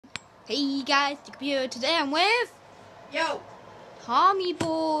Hey guys, the computer. Today I'm with Tommy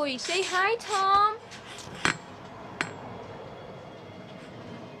boy. Say hi, Tom.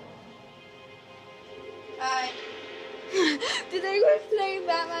 Hi. Today we're playing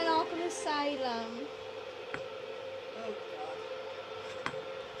Batman Arkham Asylum. Oh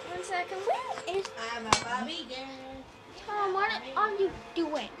god. 1 second. Where is I'm a Bobby girl. Tom? What are you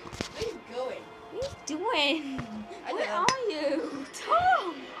doing? Where are you going? What are you doing? I Where don't know. are you,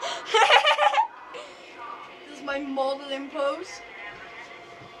 Tom? This is my modeling pose.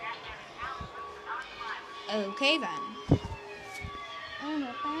 Okay then.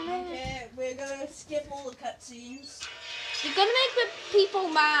 Okay, we're gonna skip all the cutscenes. You're gonna make the people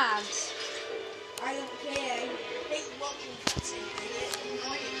mad. I don't care. I hate watching cutscenes. They get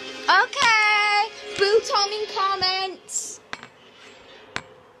annoying. Okay. Boo Tom in comments.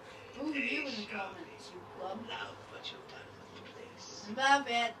 Ooh, you in the comments, you club. Love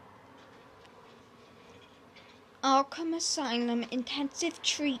it. Arkham Asylum intensive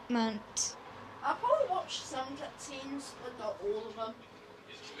treatment. I'll probably watch some cutscenes, but not all of them.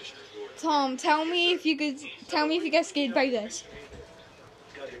 Tom, tell me if you get scared by this.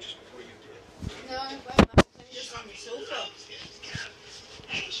 No, I'm just on the sofa.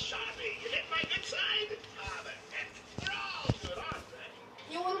 Hey, Sharpie, you hit my good side? They're all good, aren't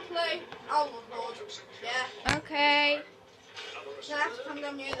they? You wanna play? Oh Lord. Yeah. Okay. So I have to come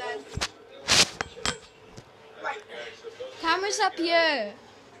down here then. Right. Camera's up here.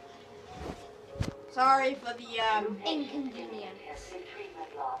 Sorry for the Inconvenience.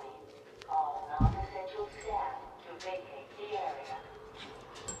 All non-essential staff to vacate the area.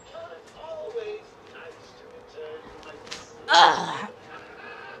 It's always nice to return to my Ugh.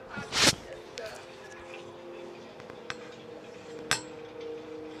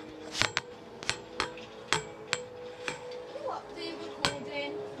 what they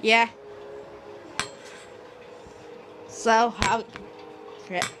recording. Yeah. So how?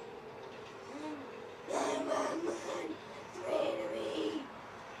 Shit.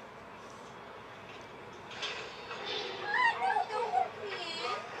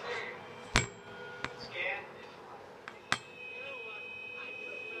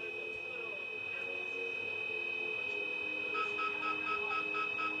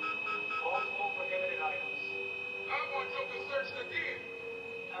 Multiple prohibited items. I want you to search again.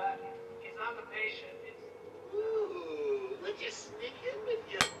 It's not the patient. It's. Ooh, would you sneak in with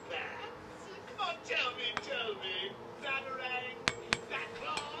your bats? Come on, tell me. Batarang, bat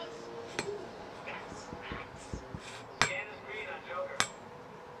claws, bat snacks. Scan is green on Joker.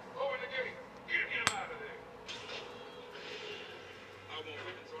 Over the gate. Get him out of there. I want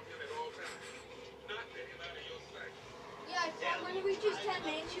witness on him at all times. Not let him out of your sight. Yeah, so when it reaches 10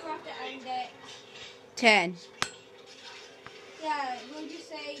 minutes, you have to end it. 10. Yeah, we'll just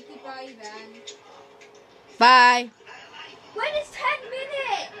say goodbye then. Bye. When is 10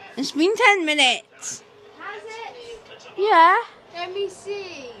 minutes? It's been 10 minutes. Has it? Yeah. Let me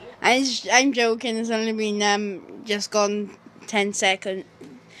see. I'm joking. It's only been just gone 10 seconds.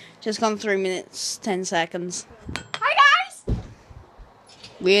 Just gone 3 minutes 10 seconds. Hi guys!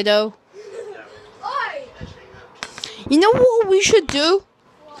 Weirdo. Oi! You know what we should do?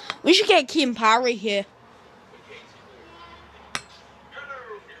 We should get Kim Parry here.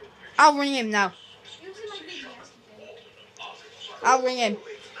 I'll ring him now. You was in my video yesterday. I'll ring him.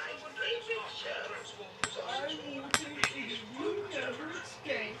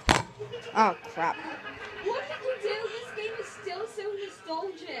 Oh crap. What did you do? This game is still so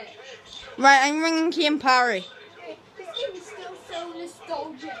nostalgic. Right, I'm ringing Kim Parry. This game is still so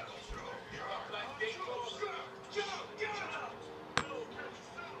nostalgic.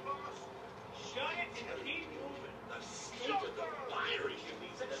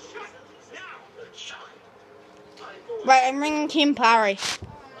 Right, I'm ringing Kim Parry.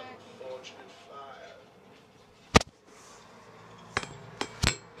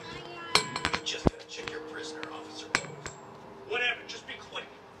 Just gotta check your prisoner, Officer Rose. Whatever, just be quick.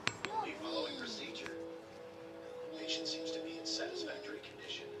 We'll be following procedure. Patient seems to be in satisfactory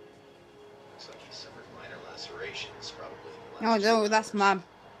condition. Looks like he suffered minor lacerations, probably. Oh no, that's Mom.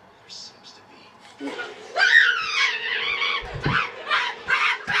 There seems to be.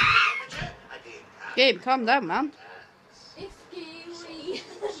 Gabe, calm down, man. It's scary.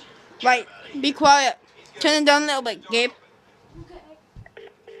 Right, be quiet. Turn it down a little bit, Gabe. Okay.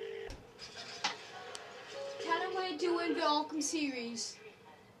 Tell them we're doing the Arkham series.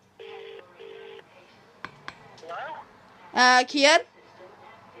 Kian?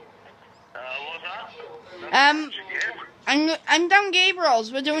 What's up? I'm down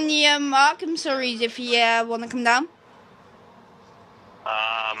Gabriel's. We're doing the Arkham series if you wanna come down.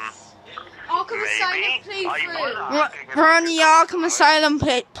 Arkham Asylum playthrough. We're on the Arkham Asylum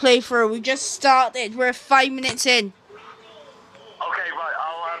playthrough. We just started. We're 5 minutes in. Okay, right,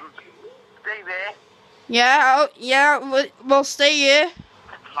 I'll stay there. Yeah, we'll stay here.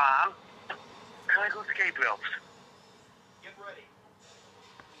 Mom, can I go to Gabriel's? Get ready.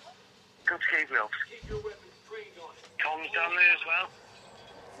 Go to Gabriel's. Keep your weapons trained on it. Tom's down there as well.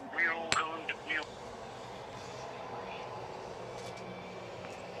 We're all going to...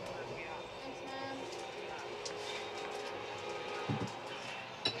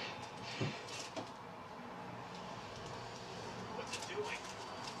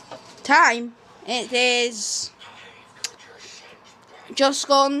 Time. It is just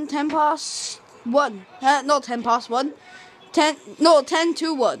gone 10 past 1. Not 10 past 1. 10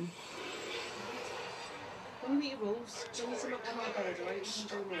 to 1. When we meet rules, when you sit up on our bed, right? You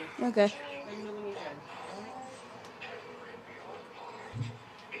can go more. Okay. Let me know when you're done.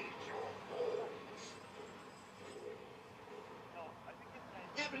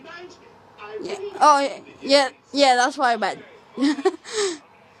 That reminds me. I Yeah. really... Oh, yeah. That's what I meant.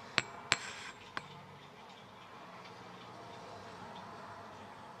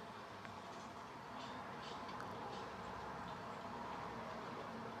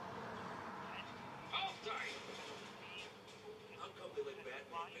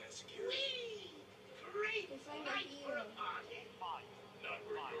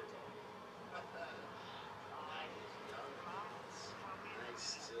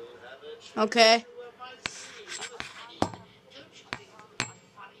 Okay.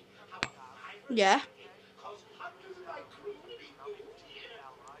 Yeah.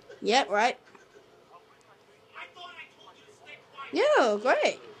 Yeah, right. Yeah,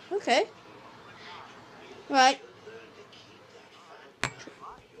 great. Okay. Right.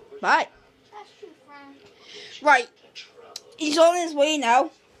 Bye. That's true, Frank. Right. He's on his way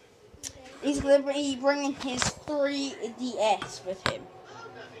now. He's going to be bringing his 3DS with him.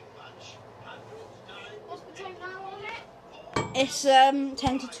 What's the time now on it? It's 10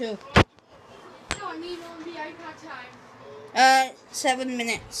 to 2. No, I mean on the iPad time. 7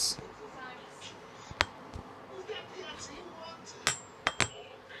 minutes.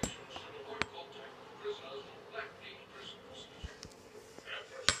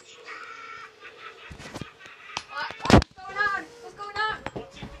 What's going on? What's going on?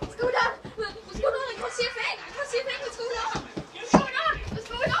 What's going on? What's going on? I can't see a thing. I can't see a thing. What's going on? What's going on? What's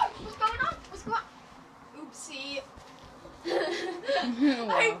going on? What's going on? What's going on? Oopsie.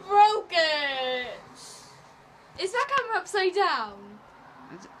 I broke it. Is that camera upside down?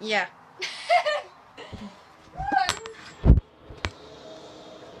 Yeah.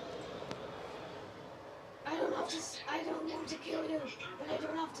 I don't want to kill you, but I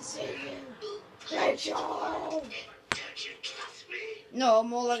don't have to save you. Rachel! No,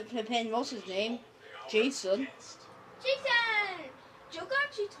 more like Pippin. What's his name? Jason. Jason! Joker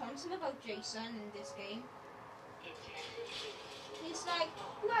actually taunts him about Jason in this game. He's like,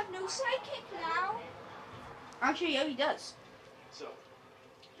 you have no sidekick now. Actually, yeah, he does.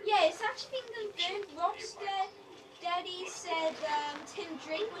 Yeah, it's actually been confirmed. Rockstar Daddy said Tim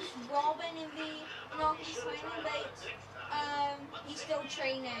Drake was Robin in the Arkham Asylum, but he's still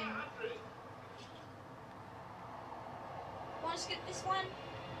training. Want to skip this one?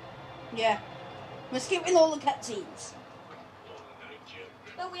 Yeah. We're skipping all the cutscenes.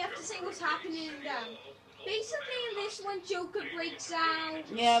 But we have to say what's happening in them. Basically, in this one, Joker breaks out.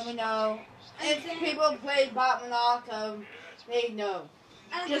 Yeah, we know. If people played Batman Arkham, they know.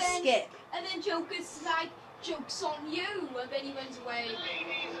 And Just then, skip. And then Joker's like, joke's on you, and then he runs away.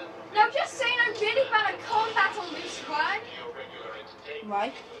 Now, just saying, I'm really bad at combat on this one.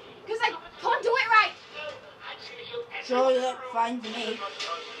 Right. Because I can't do it right. Sure, you look fine to me.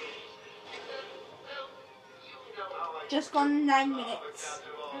 Just gone 9 minutes.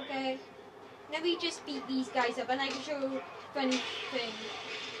 Okay. Now we just beat these guys up, and I can show you a funny thing.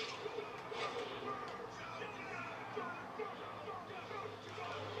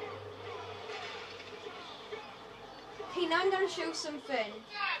 Okay, now I'm going to show something.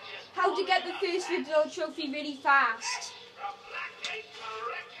 How to get the first video trophy really fast.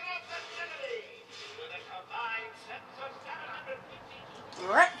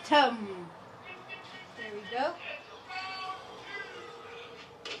 Rectum. There we go.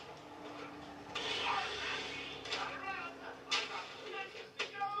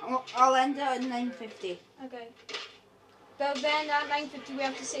 I'll end it at 9:50. Okay. But then at 9:50 we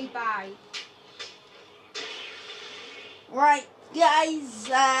have to say bye. Right, guys.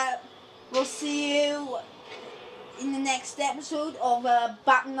 We'll see you in the next episode of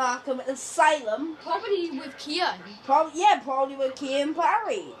Batman Arkham Asylum. Probably with Kian. Probably with Kian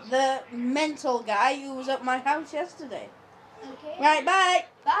Parry, the mental guy who was at my house yesterday. Okay. Right, bye.